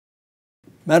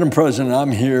Madam President,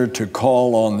 I'm here to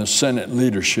call on the Senate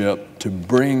leadership to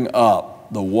bring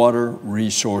up the Water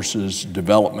Resources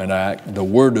Development Act, the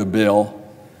WRDA bill.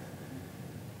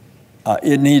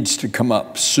 It needs to come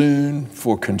up soon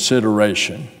for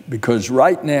consideration because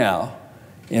right now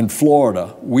in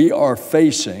Florida, we are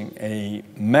facing a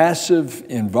massive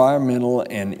environmental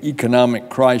and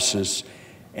economic crisis,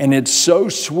 and it's so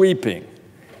sweeping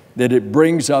that it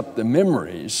brings up the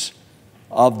memories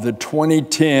of the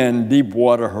 2010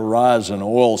 Deepwater Horizon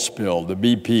oil spill, the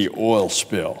BP oil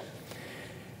spill.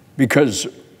 Because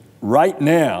right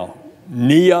now,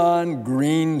 neon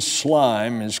green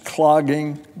slime is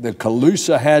clogging the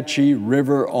Caloosahatchee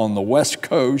River on the west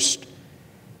coast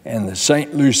and the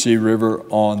St. Lucie River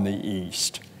on the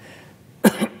east.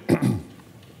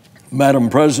 Madam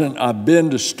President, I've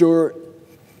been to Stewart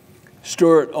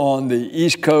on the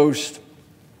east coast.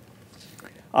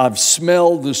 I've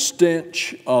smelled the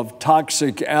stench of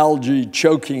toxic algae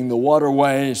choking the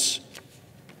waterways.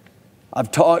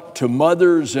 I've talked to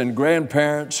mothers and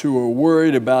grandparents who are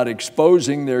worried about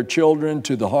exposing their children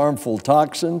to the harmful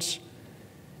toxins,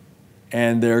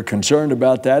 and they're concerned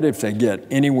about that if they get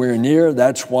anywhere near.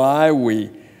 That's why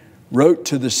we wrote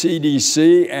to the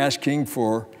CDC asking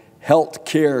for health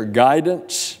care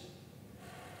guidance.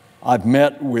 I've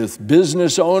met with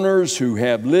business owners who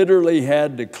have literally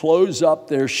had to close up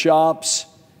their shops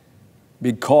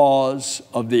because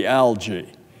of the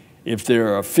algae. If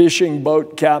they're a fishing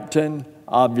boat captain,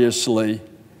 obviously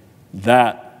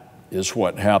that is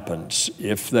what happens.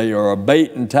 If they are a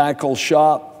bait and tackle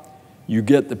shop, you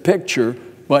get the picture.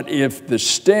 But if the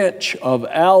stench of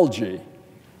algae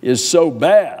is so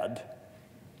bad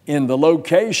in the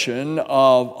location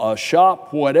of a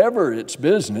shop, whatever its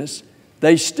business,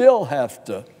 they still have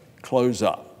to close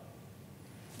up.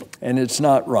 And it's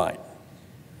not right.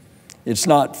 It's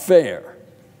not fair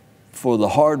for the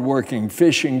hardworking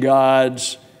fishing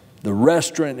guides, the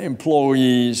restaurant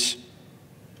employees,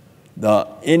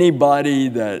 anybody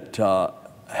that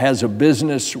has a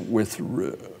business with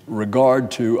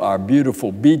regard to our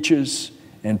beautiful beaches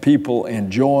and people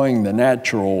enjoying the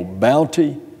natural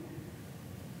bounty.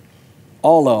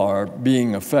 All are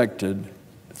being affected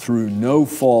through no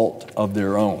fault of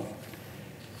their own.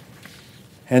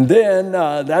 And then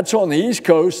that's on the East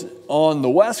Coast. On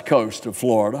the West Coast of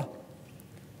Florida,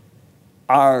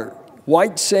 our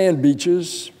white sand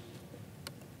beaches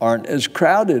aren't as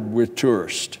crowded with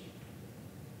tourists.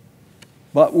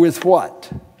 But with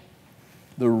what?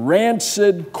 The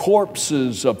rancid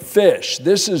corpses of fish.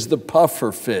 This is the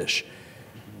puffer fish.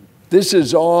 This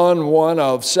is on one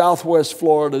of Southwest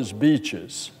Florida's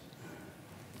beaches.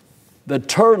 The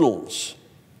turtles,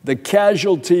 the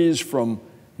casualties from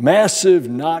massive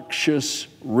noxious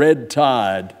red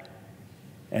tide,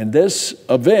 and this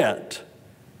event,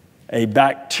 a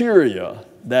bacteria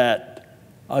that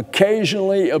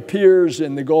occasionally appears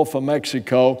in the Gulf of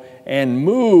Mexico and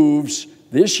moves.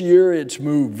 This year it's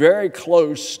moved very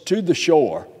close to the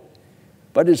shore,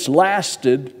 but it's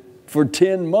lasted for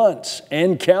 10 months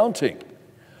and counting.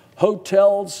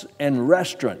 Hotels and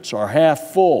restaurants are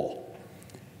half full.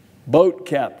 Boat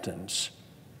captains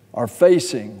are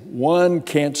facing one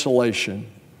cancellation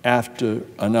after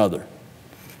another.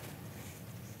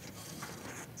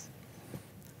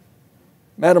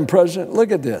 Madam President,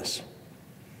 look at this.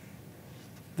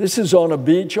 This is on a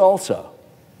beach also.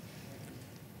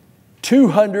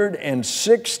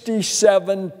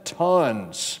 267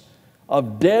 tons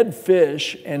of dead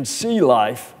fish and sea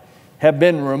life have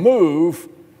been removed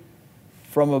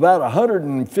from about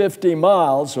 150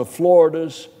 miles of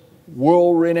Florida's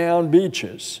world-renowned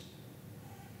beaches.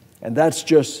 And that's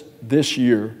just this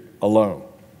year alone.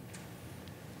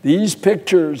 These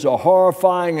pictures are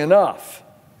horrifying enough,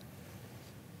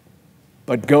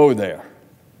 but go there.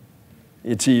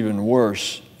 It's even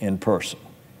worse in person.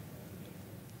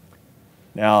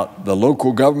 Now, the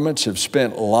local governments have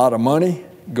spent a lot of money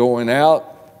going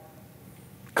out,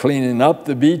 cleaning up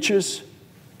the beaches.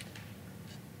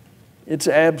 It's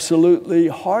absolutely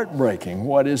heartbreaking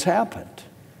what has happened.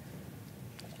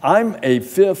 I'm a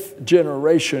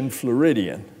fifth-generation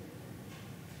Floridian,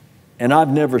 and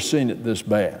I've never seen it this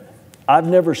bad. I've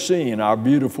never seen our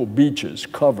beautiful beaches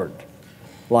covered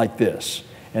like this.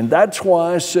 And that's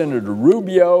why Senator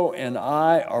Rubio and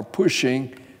I are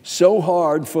pushing so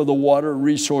hard for the Water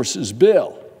Resources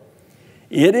Bill.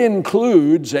 It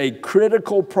includes a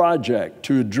critical project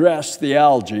to address the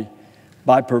algae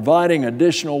by providing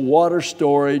additional water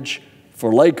storage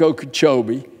for Lake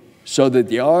Okeechobee so that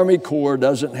the Army Corps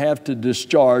doesn't have to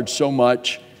discharge so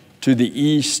much to the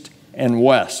east and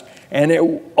west. And it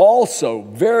also,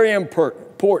 very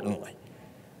importantly,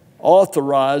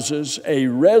 authorizes a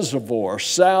reservoir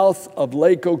south of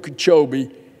Lake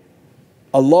Okeechobee,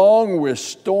 along with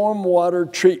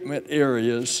stormwater treatment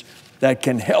areas that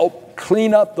can help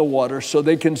clean up the water so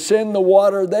they can send the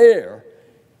water there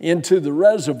into the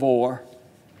reservoir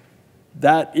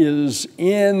that is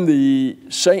in the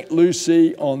St.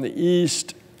 Lucie on the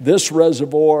east. This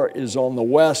reservoir is on the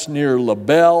west near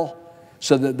LaBelle,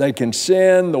 so that they can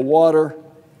send the water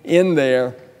in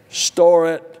there,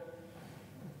 store it,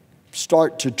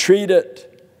 start to treat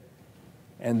it,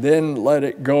 and then let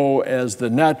it go as the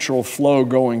natural flow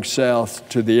going south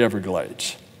to the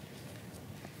Everglades.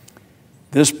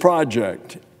 This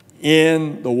project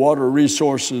in the Water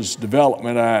Resources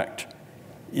Development Act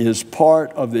is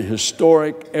part of the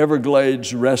historic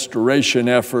Everglades restoration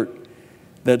effort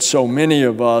that so many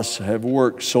of us have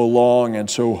worked so long and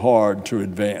so hard to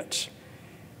advance.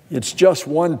 It's just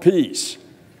one piece,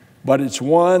 but it's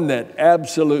one that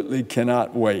absolutely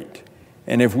cannot wait.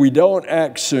 And if we don't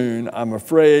act soon, I'm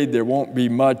afraid there won't be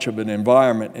much of an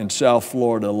environment in South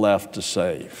Florida left to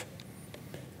save.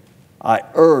 I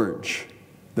urge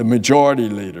the majority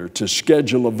leader to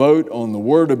schedule a vote on the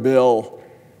WRDA bill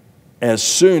as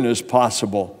soon as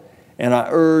possible, and I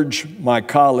urge my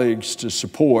colleagues to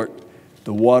support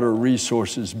the Water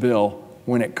Resources Bill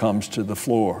when it comes to the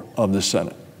floor of the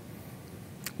Senate.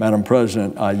 Madam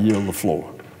President, I yield the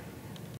floor.